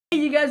Hey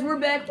you guys, we're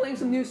back playing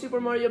some new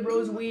Super Mario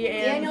Bros. Wii,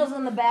 and Daniel's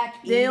in the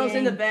back. Daniel's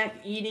in the back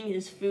eating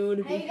his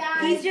food. Hey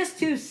guys. He's just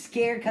too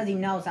scared because he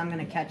knows I'm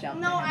gonna catch up.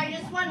 No, to him. I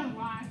just want to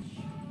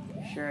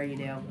watch. Sure you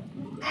do.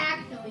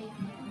 Actually.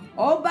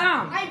 Oh,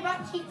 bomb! My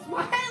butt cheeks.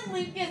 Why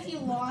Lucas? He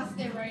lost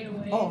it right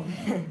away. Oh.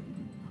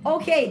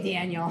 Okay,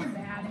 Daniel. You're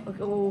bad. Okay,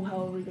 oh,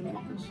 how are we gonna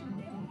get this?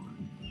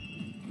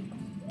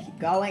 Keep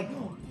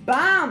going.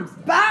 Bombs!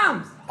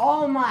 Bombs!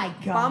 Oh my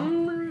god.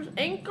 Bombs,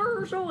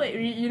 anchors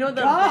away. You know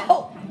the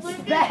Go! Lucas,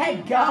 Sped,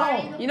 you go!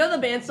 died. you know the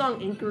band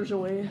song "Anchors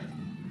Away."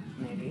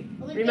 Maybe.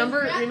 Lucas,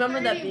 Remember you're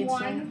at that beat 31.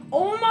 song?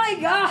 Oh my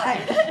god!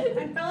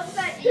 And Philip's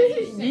at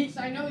 86.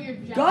 I know you're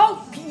jealous.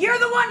 Go! You're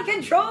the one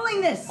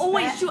controlling this! Oh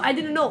wait, Sped. shoot! I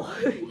didn't know.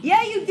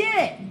 Yeah, you did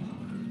it!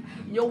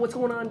 Yo, what's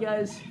going on,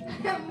 guys?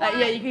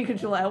 Yeah, you can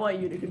control it. I want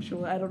you to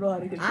control it. I don't know how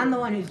to control it. I'm the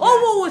one who's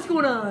Oh, whoa, what's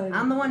going on?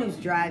 I'm the one who's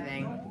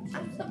driving.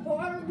 I'm the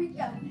Puerto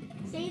Rico.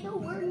 Say the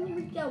word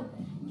Rico.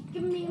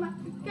 Give me my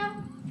Rico.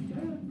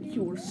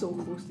 You were so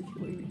close to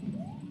killing me.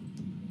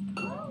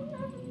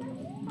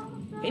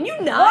 Can you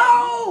not?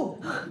 Oh!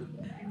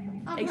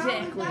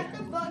 Exactly.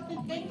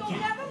 They don't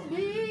have a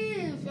beef.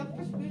 You have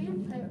to speed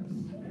in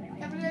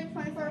Paris. Every day,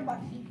 24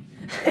 bucks.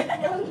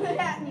 Don't put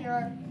that in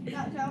your.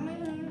 Now tell me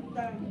who's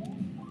done.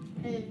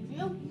 Is it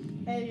you?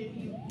 Is it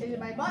you? Is it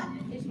my butt?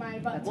 It's my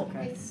butt. That's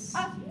okay. It's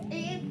us.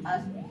 It's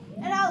us.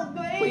 And I'll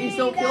agree. Please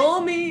don't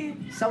kill me.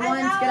 Someone's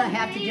And I'll gonna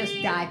have to agree-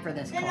 just die for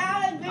this And call.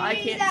 I'll agree I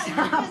can't that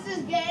stop. Lucas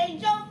is gay.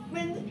 Jump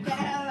in the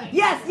galley.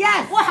 Yes,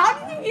 yes! Well,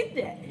 how did you get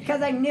that?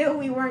 Because I knew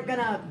we weren't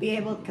gonna be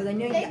able, because I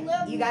knew They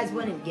love you guys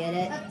wouldn't get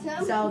it.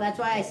 So that's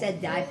why I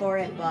said die for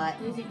it, but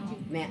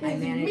man, I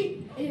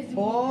managed.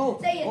 Oh,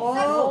 Say it's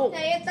oh. us.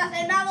 Say it's us.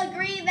 And I'll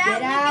agree Get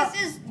that out.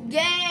 Lucas is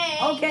gay.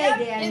 Okay, Jump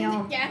Daniel.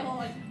 In the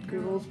galley.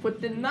 Girls put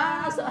the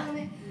knives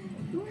on.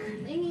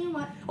 Thinking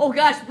what? Oh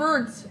gosh,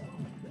 birds.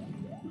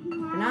 They're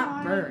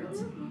not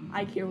birds.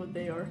 I care what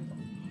they are.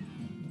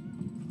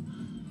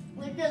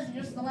 Lucas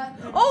just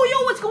left. Oh,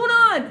 yo, what's going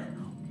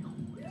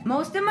on?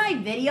 Most of my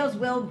videos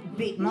will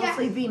be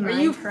mostly be Are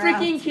Minecraft. you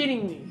freaking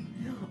kidding me?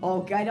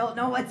 Oh, I don't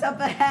know what's up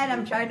ahead.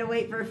 I'm trying to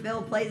wait for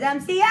Phil plays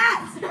MCS.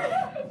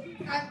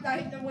 I'm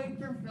trying to wait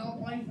for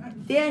Phil.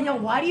 Daniel,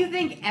 why do you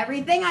think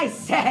everything I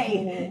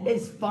say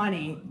is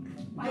funny?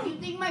 Why do you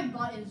think my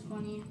butt is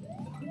funny?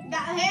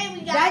 Hey,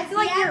 we got. That's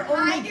like your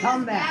only Tiger's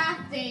comeback.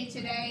 Math day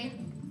today.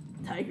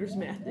 Tiger's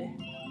math day.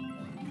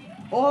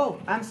 Oh,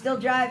 I'm still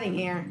driving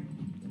here.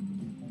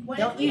 What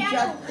Don't if we you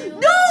had judge- a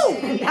lose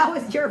No! day? That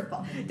was your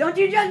fault. Don't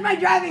you judge my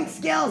driving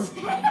skills.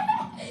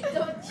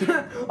 Don't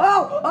you?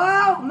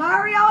 Oh,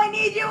 Mario, I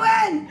need you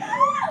in.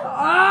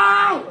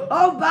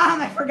 Oh,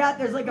 bomb. I forgot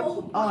there's like a.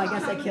 Oh, I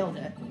guess I killed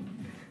it.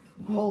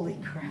 Holy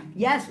crap.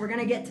 Yes, we're going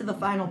to get to the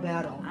final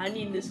battle. I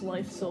need this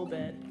life so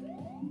bad.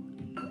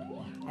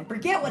 I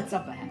forget what's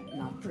up ahead.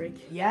 No. Frick.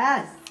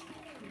 Yes.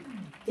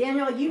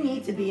 Daniel, you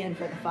need to be in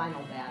for the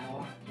final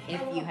battle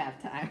if you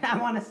have time. I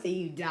want to see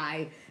you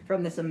die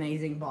from this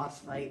amazing boss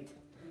fight.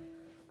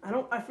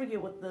 I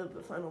forget what the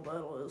final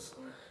battle is.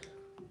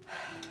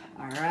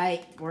 All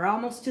right, we're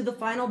almost to the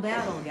final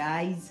battle,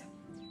 guys.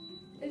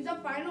 Is the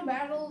final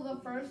battle the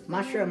first? thing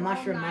Mushroom, in World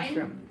mushroom, 9?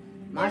 mushroom.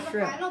 Is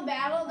Mushroom. the final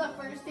battle the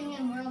first thing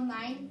in World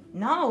 9?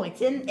 No,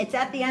 it's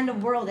at the end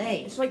of World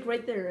 8. It's like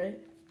right there, right?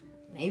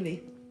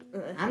 Maybe.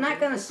 I'm not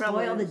gonna It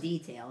probably spoil the is.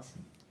 details.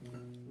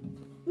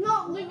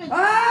 No, leave it.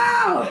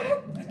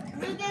 Oh!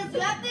 Lucas, you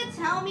have to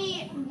tell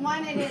me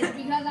when it is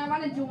because I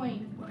want to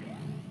join.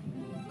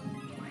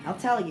 I'll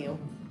tell you.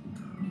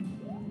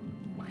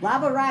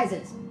 Lava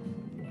rises.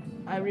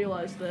 I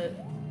realized that.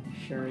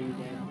 Sure you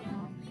did.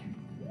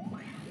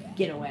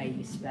 Get away,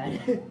 you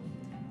sped.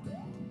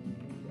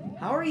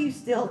 How are you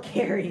still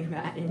carrying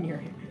that in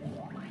your...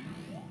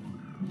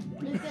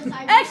 Lucas,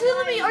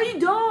 Actually, are you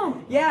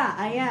dumb? Yeah,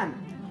 I am.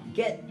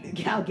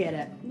 I'll get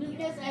it.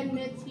 Lucas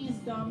admits he's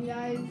dumb,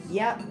 guys.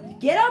 Yep.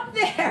 Get up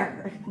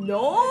there!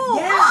 No!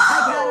 Yeah,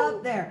 I got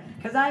up there.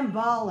 Because I'm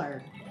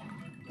baller. Are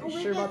you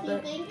Lucas, sure about you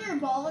that? think you're a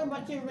baller,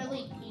 but you're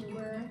really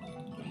keeper.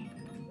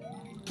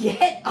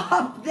 Get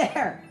up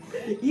there!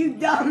 You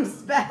dumb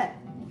sped!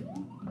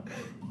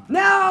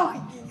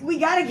 No! We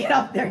gotta get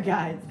up there,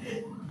 guys.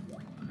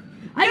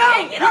 I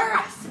can't get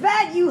up!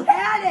 Sped, you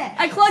had it!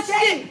 I clutched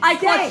Stay, it! I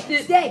clutched stay,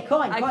 it! Stay,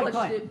 coin, I coin, clutched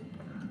coin. it.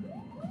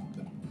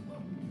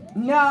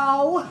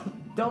 No!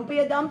 Don't be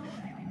a dumb...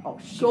 Oh,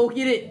 shoot. Go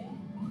get it.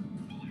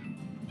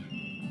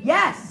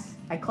 Yes!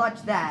 I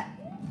clutched that.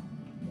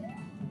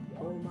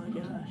 Oh my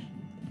gosh.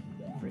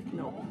 Frick,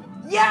 no.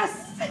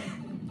 Yes!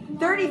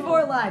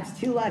 34 lives,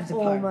 2 lives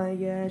Oh apart. my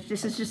gosh.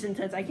 This is just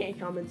intense. I can't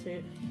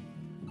commentate.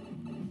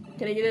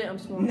 Can I get it? I'm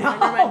small. No.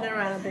 Never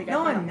mind, I'm big.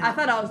 No, I'm not. I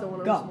thought I was the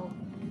one. I'm Go. small.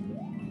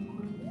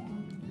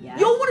 Yes.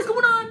 Yo, what is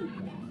going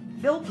on?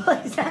 Phil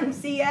plays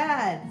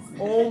MCS.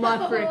 Oh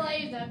my frick.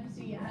 Plays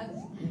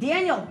MCS.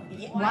 Daniel,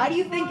 why do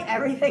you think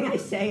everything I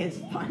say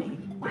is funny?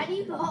 Why do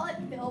you call it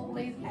Phil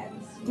plays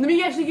MCS? Let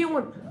me actually get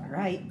one. All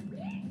right.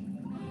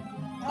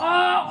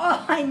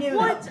 Oh, I knew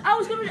What? that.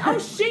 I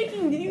was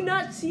shaking. Did you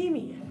not see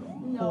me?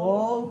 No.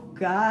 Oh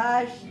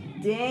gosh,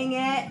 dang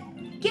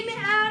it. Get me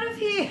out of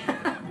here!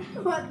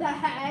 What the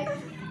heck?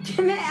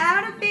 Get me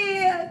out of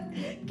here!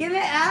 Get me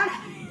out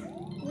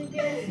of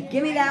Lucas,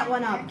 Give me that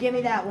one up. Give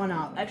me that one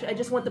up. Actually, I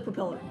just want the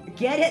propeller.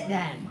 Get it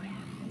then.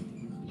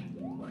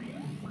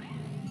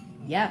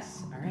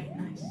 Yes. All right.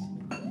 Nice.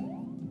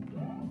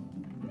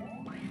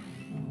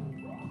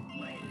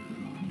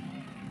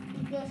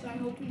 Lucas, I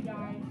hope you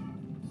die.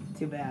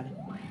 Too bad.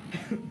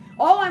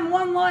 Oh, I'm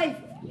one life.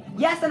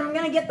 Yes, and I'm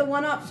gonna get the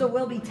one up, so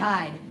we'll be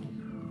tied.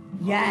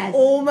 Yes.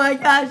 Oh my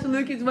gosh,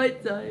 Luke, it's my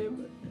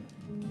time.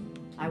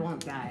 I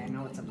won't die. I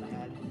know it's up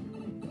ahead.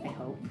 I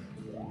hope.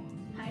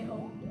 I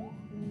hope.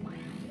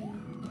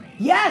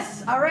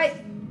 Yes. All right.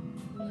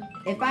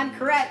 If I'm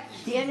correct,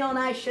 Daniel and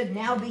I should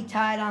now be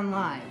tied on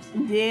lives.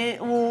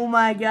 Oh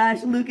my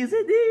gosh, Lucas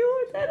and Daniel.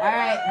 All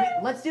right.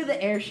 Let's do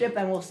the airship,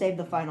 and we'll save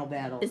the final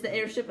battle. Is the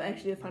airship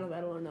actually the final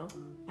battle or no?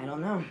 I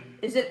don't know.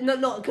 Is it?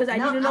 No, because I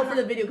No, need to know I'm for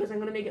the video because I'm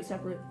gonna make it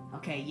separate.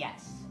 Okay.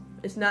 Yes.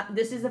 It's not.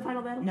 This is the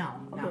final battle. No.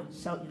 No. Okay.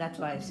 So that's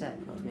why I said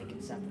let's make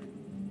it separate.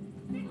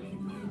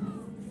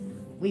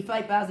 We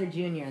fight Bowser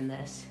Jr. in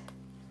this.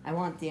 I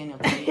want Daniel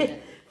to be in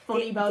it.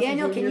 Funny Bowser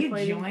Daniel, Jr. can you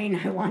fighting. join?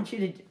 I want you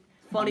to.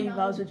 Funny No.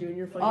 Bowser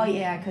Jr. fighting. Oh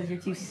yeah, because you're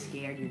too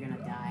scared. You're gonna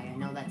die. I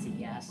know that's a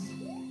yes. Is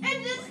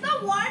this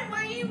the one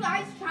where you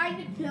guys tried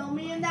to kill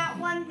me in that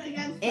one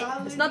against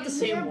Bowser It's not the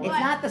same Jr., one. It's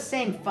not the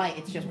same fight.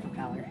 It's just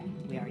propeller.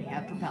 We already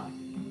have propeller.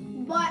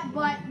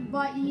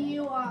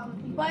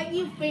 But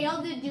you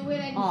failed to do it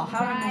and Oh, how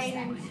did I miss died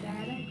that?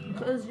 instead.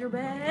 Because you're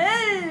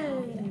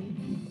bad.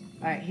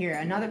 All right, here.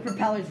 Another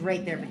propeller's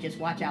right there, but just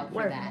watch out for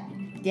Where? that.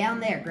 Down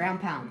there,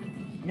 ground pound.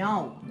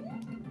 No.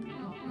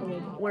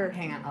 Where?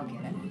 Hang on, I'll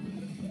get it.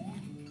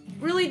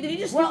 Really? Did he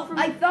just steal Well, from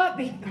I me? thought. All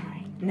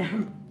right.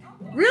 No.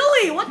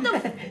 Really? What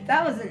the?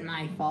 That wasn't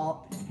my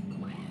fault.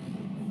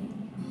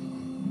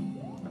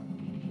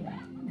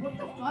 What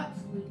the fuck,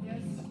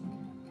 Lucas?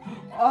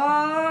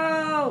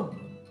 Oh.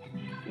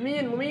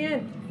 Let me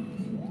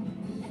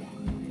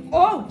in.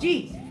 Oh,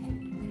 jeez.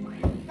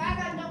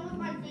 Back, I'm done with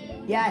my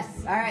food. Yes.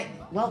 All right.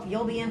 Well,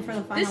 you'll be in for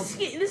the final. This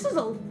is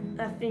a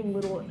effing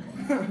little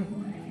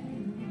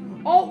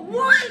Oh,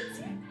 what?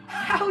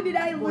 How did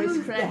I voice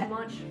lose crack that?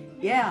 much.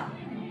 Yeah.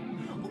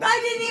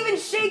 I didn't even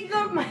shake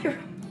up my.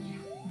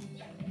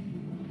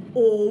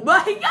 Oh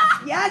my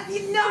god! Yes,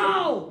 you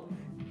know.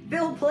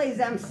 Bill plays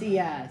MCS.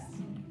 Yeah,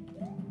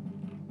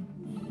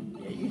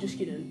 you just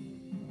get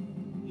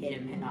in. Hit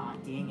him. Aw,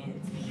 dang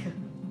it.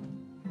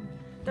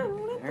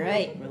 All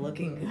right, we're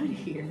looking good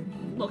here.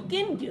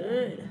 Looking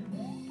good.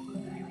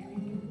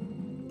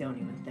 Don't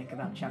even think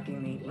about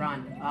chucking me.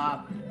 Run.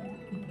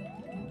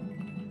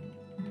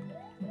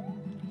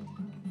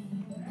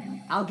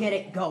 I'll get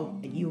it. Go.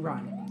 And you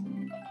run.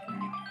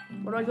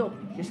 Where do I go?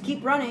 Just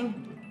keep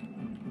running.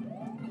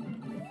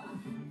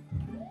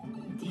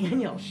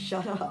 Daniel,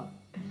 shut up.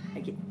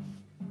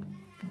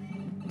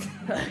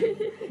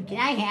 Can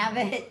I have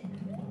it?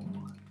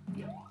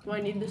 Do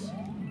I need this?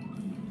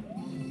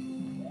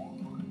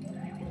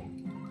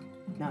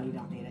 No, you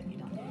don't need it. You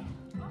don't need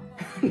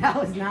it. That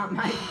was not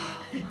my.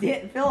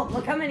 Philip,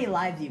 look how many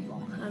lives you've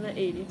lost. I'm at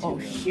 82. Oh,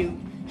 shoot.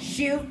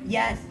 Shoot.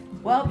 Yes.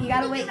 Well, you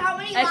gotta Look wait. at how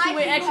many Actually,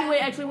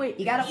 lives wait.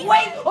 You gotta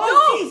wait.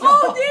 Oh, jeez.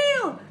 Oh,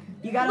 damn!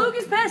 You gotta.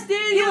 Lucas passed Dude,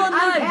 Daniel on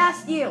I'm live.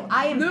 past you.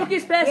 I am.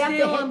 Lucas passed We have to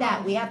Daniel hit on that.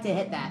 live. We have to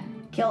hit that.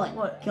 Kill it.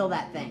 What? Kill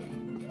that thing.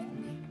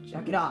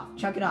 Chuck it off.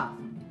 Chuck it off.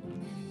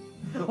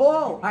 Oh,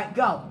 all right,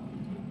 go.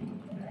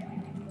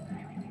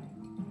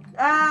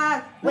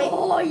 Wait.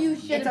 Oh, you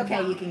should. It's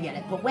okay. You can get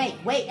it. But wait.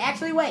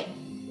 Actually, wait.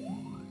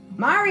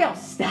 Mario,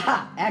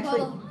 stop.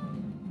 Actually,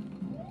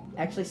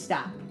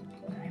 stop.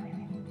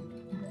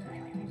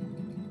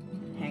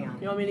 Hang on.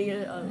 You want me to get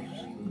it?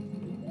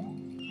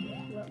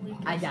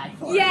 I died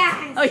for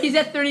Yes. Oh, he's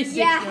at 36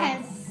 now.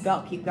 Yes. it.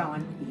 Go. Keep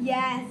going.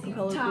 Yes.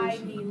 Color Tie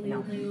boost. me,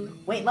 No. Lulu.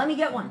 Wait. Let me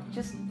get one.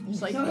 Just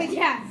like- No,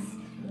 yes.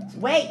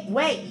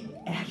 wait.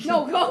 Actually,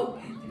 No, go.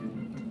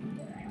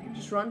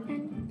 Just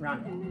run. Run.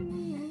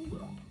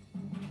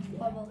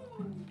 Bubble.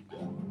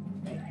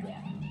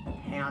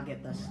 Hey, I'll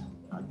get this.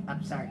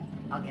 I'm sorry.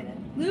 I'll get it.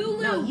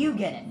 Lulu. No, you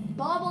get it.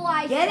 Bubble,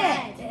 I Get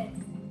said.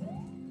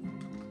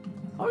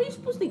 How are you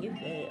supposed to get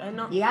that? I'm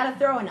not. You gotta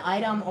throw an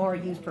item or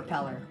use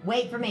propeller.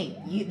 Wait for me.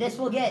 This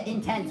will get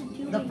intense.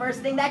 The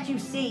first thing that you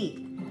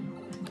see.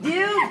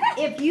 Dude,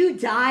 if you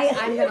die,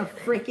 I'm gonna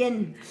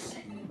freaking...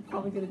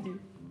 Probably gonna do.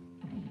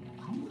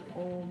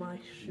 Oh my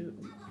shoot.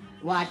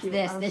 Watch Shoot,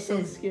 this. I'm This so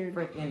is scared.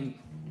 freaking...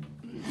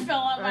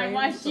 Philip, I I'm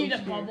want so you to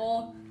scared.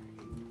 bubble.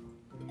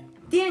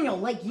 Daniel,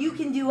 like, you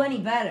can do any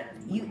better.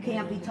 You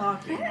can't be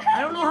talking.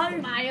 I don't know how to.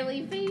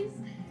 Smiley face.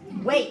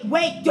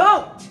 Wait,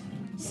 don't!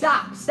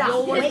 Stop.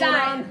 Yo, what is Wait, going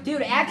on?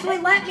 Dude, actually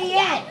let me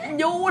in!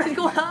 Yo, what is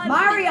going on?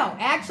 Mario,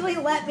 actually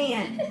let me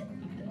in.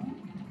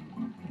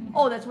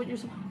 Oh, that's what you're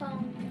supposed.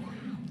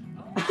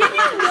 Can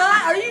you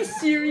not? Are you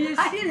serious?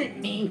 I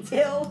didn't mean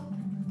to.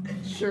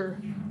 Sure.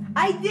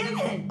 I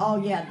didn't. Oh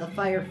yeah, the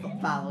fire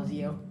follows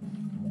you.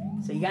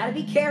 So you gotta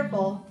be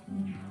careful.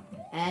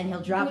 And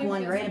he'll drop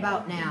one right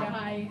about now.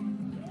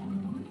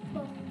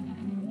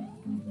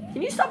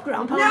 Can you stop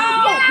ground No!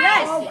 pounding?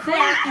 Yes! Oh,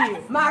 crap. Thank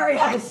you.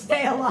 Mario,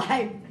 stay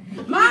alive.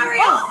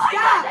 Mario, Oh my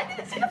stop! God, I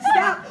didn't see the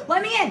Stop!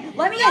 Let me in!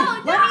 Let me in!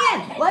 No, Let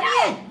me in! Let me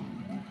in!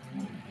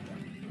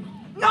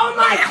 Oh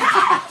my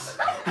gosh!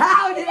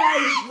 How did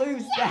I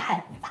lose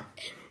that?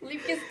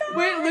 Lucas,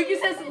 Wait,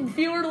 Lucas has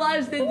fewer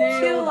lives than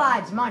 2 you.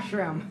 lives,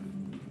 mushroom.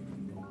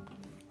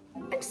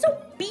 I'm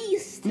so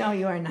beast. No,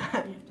 you are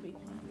not.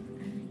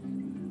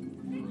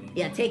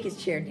 Yeah, take his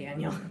chair,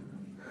 Daniel.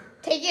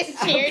 Take his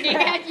chair,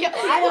 Daniel.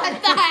 I don't-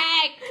 What the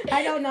heck?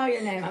 I don't know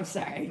your name. I'm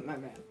sorry. My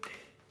bad.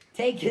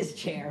 Take his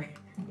chair.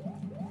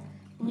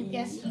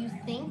 Lucas, you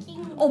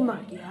thinking? Oh my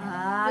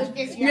gosh.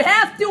 Lucas, You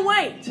have to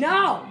wait.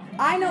 No,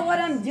 I know what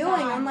I'm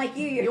doing. Unlike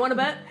you. You want to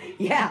bet?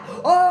 Yeah.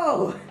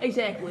 Oh,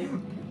 Exactly.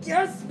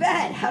 just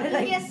bet. How did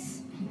I?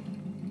 Lucas,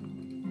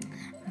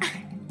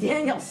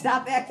 Daniel,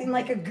 stop acting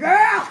like a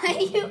girl.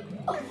 you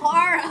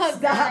are a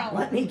Stop. girl.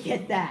 Let me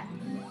get that.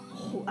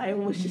 Oh, I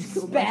almost just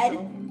killed myself.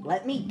 Sped.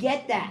 Let me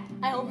get that.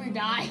 I hope you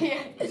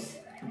die.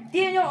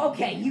 Daniel,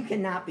 okay, you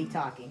cannot be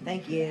talking.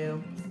 Thank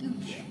you.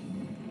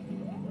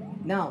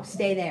 No,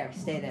 stay there.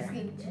 Stay there.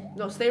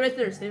 No, stay right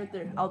there. Stay right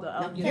there. I'll do. No,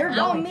 I'll you're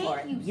I'll going make for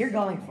it. you You're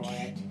going for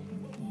it.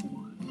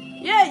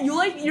 Yeah, you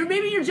like.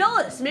 Maybe you're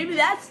jealous. Maybe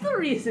that's the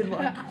reason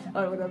why.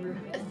 Alright, whatever.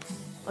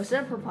 Oh,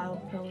 set for pilot.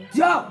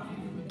 Go.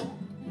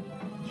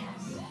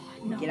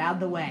 Yes. Get out of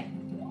the way.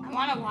 I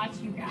want to watch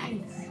you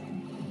guys.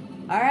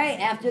 All right.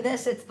 After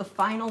this, it's the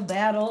final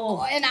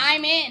battle. And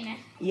I'm in.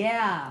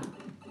 Yeah.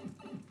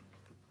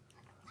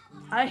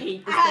 I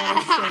hate this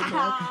battle so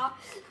much.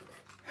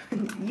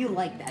 You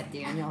like that,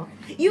 Daniel.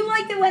 You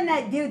liked it when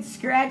that dude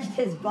scratched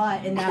his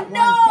butt in that No,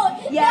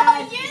 one.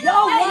 Yeah. no, you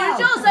No, Hey, wow. you're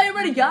jealous. I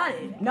already got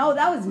it. No,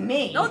 that was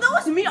me. No, that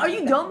was me. Are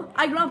you dumb?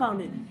 I ground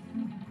pounded.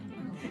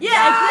 Yeah,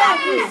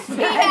 Yes! exactly.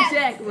 Yes!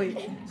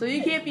 Exactly. So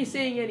you can't be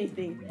saying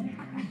anything.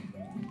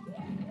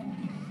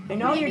 I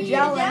know Maybe you're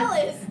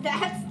jealous.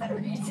 That's the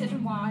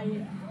reason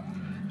why.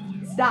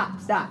 Stop.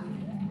 Stop.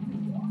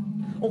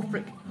 Oh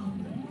frick.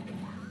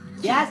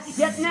 Yes.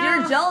 Yes. No.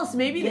 You're jealous.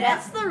 Maybe Yeah.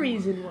 that's the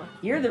reason why.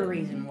 You're the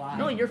reason why.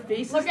 No, your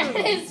face is Look the at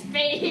reason. his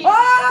face.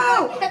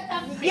 Oh! Look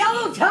at the face.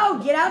 Yellow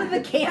Toad, get out of the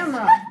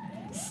camera.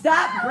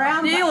 Stop,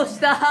 brown. Deal,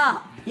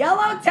 stop.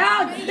 Yellow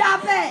Toad,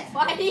 stop it.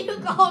 Why do you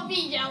call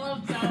me Yellow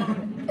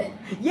Toad?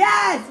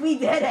 Yes, we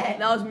did it. That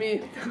was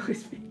me. That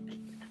was me.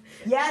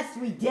 Yes,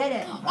 we did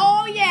it.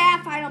 Oh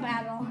yeah, final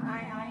battle. I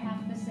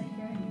have to sit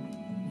here.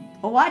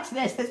 Well, watch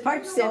this. This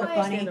part's so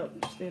funny. Stand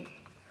up. Stand.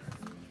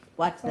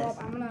 Watch Hold this.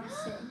 up, I'm gonna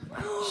sit.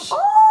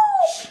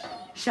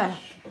 Shut up.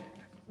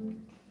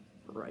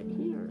 Right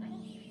here.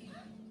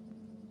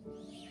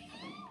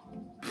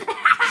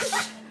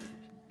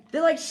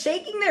 They're like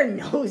shaking their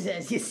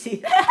noses. You see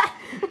that?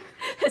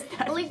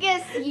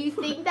 Lucas, you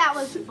think that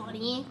was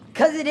funny?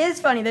 Because it is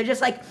funny. They're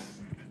just like,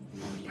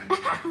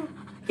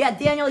 yeah,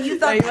 Daniel, you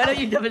thought. Wait, why don't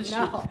you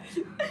demonstrate? No.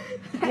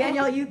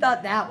 Daniel, you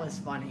thought that was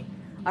funny.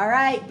 All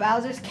right,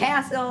 Bowser's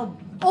Castle.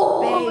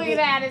 Oh, baby. look at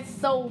that! It's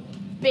so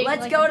big.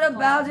 Let's like go a to ball.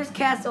 Bowser's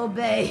Castle,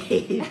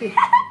 baby.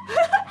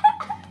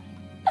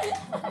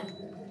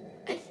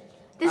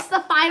 This is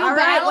the final All right,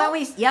 battle. when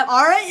we. Yep.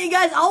 All right, you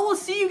guys. I will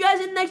see you guys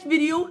in the next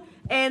video,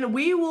 and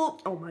we will.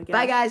 Oh my god.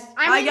 Bye, guys.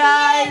 I'm Bye, in the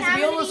guys. end, I'm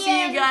We in will the see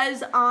you end.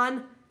 guys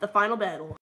on the final battle.